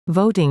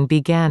Voting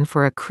began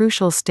for a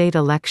crucial state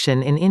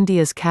election in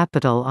India's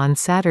capital on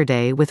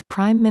Saturday, with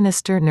Prime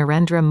Minister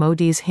Narendra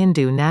Modi's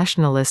Hindu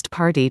Nationalist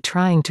Party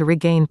trying to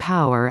regain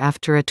power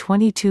after a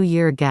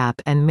 22-year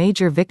gap and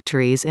major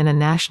victories in a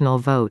national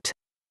vote.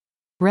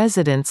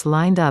 Residents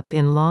lined up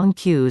in long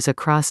queues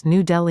across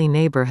New Delhi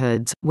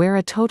neighborhoods, where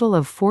a total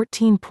of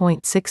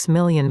 14.6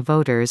 million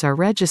voters are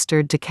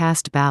registered to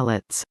cast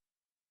ballots.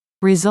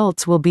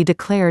 Results will be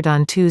declared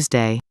on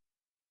Tuesday.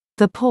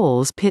 The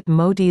polls pit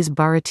Modi's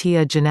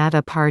Bharatiya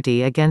Janata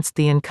Party against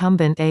the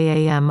incumbent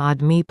Aam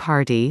Aadmi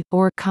Party,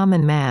 or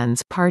Common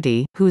Man's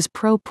Party, whose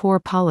pro-poor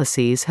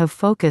policies have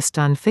focused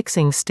on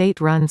fixing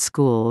state-run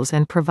schools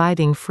and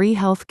providing free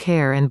health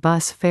care and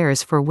bus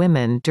fares for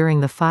women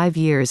during the 5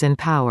 years in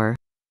power.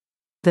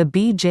 The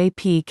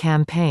BJP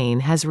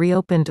campaign has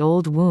reopened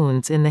old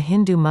wounds in the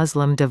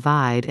Hindu-Muslim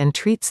divide and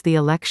treats the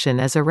election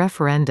as a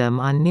referendum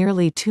on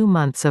nearly 2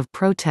 months of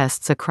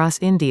protests across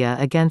India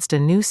against a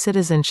new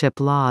citizenship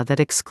law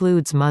that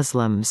excludes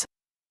Muslims.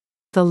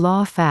 The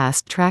law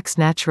fast-tracks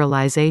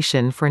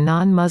naturalization for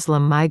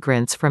non-Muslim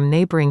migrants from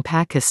neighbouring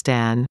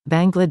Pakistan,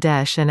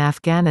 Bangladesh and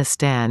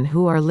Afghanistan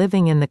who are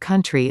living in the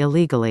country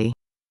illegally.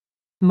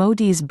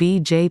 Modi's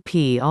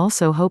BJP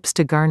also hopes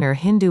to garner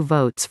Hindu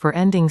votes for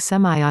ending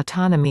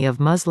semi-autonomy of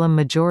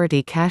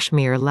Muslim-majority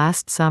Kashmir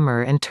last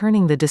summer and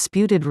turning the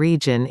disputed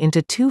region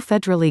into 2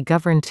 federally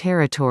governed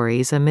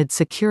territories amid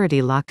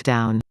security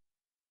lockdown.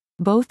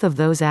 Both of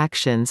those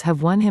actions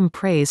have won him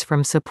praise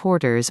from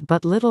supporters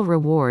but little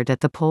reward at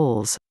the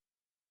polls.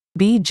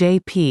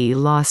 BJP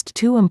lost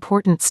 2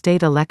 important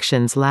state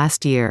elections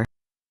last year.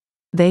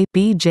 They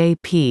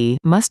BJP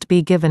must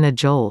be given a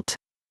jolt.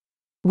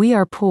 We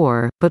are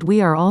poor, but we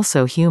are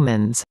also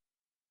humans.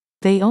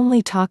 They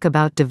only talk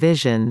about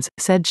divisions,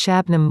 said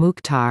Shabnam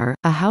Mukhtar,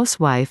 a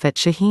housewife at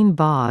Shaheen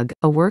Bagh,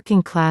 a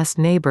working-class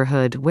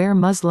neighborhood where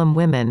Muslim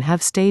women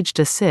have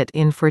staged a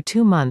sit-in for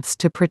 2 months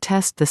to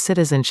protest the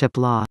citizenship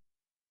law.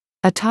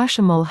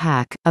 Atashamul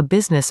Haq, a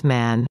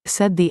businessman,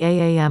 said the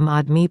Aam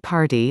Aadmi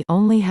Party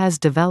only has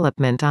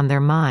development on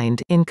their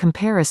mind in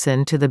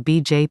comparison to the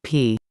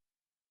BJP.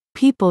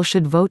 People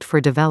should vote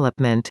for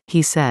development,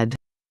 he said.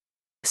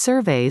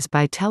 Surveys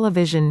by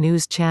television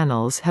news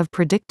channels have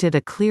predicted a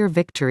clear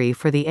victory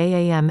for the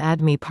Aam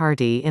Aadmi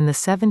Party in the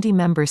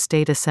 70-member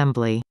state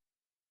assembly.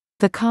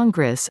 The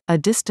Congress, a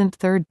distant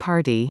third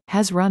party,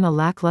 has run a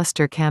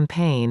lackluster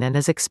campaign and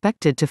is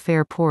expected to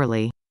fare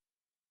poorly.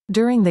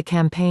 During the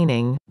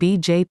campaigning,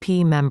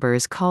 BJP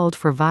members called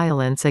for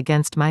violence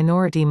against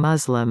minority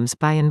Muslims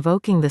by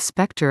invoking the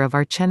specter of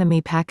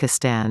archenemy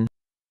Pakistan.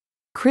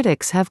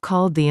 Critics have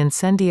called the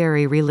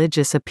incendiary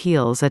religious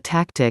appeals a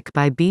tactic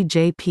by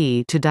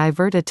BJP to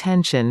divert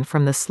attention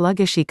from the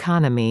sluggish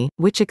economy,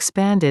 which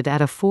expanded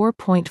at a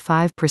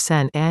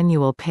 4.5%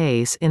 annual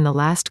pace in the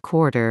last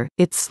quarter,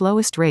 its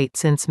slowest rate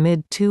since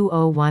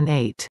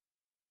mid-2018.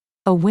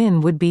 A win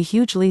would be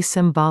hugely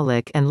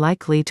symbolic and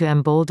likely to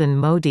embolden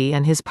Modi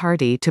and his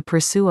party to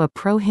pursue a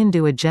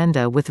pro-Hindu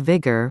agenda with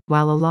vigor,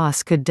 while a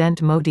loss could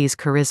dent Modi's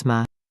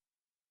charisma.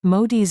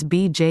 Modi's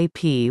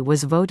BJP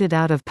was voted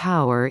out of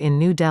power in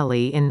New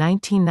Delhi in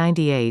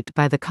 1998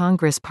 by the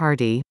Congress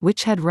Party,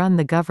 which had run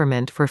the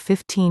government for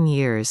 15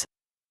 years.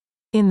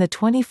 In the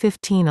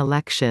 2015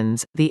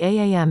 elections, the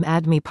Aam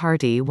Aadmi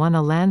Party won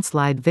a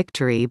landslide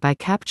victory by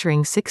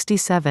capturing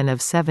 67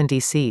 of 70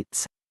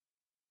 seats.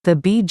 The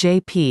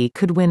BJP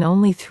could win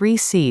only 3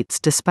 seats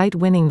despite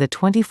winning the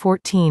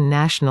 2014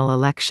 national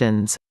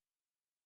elections.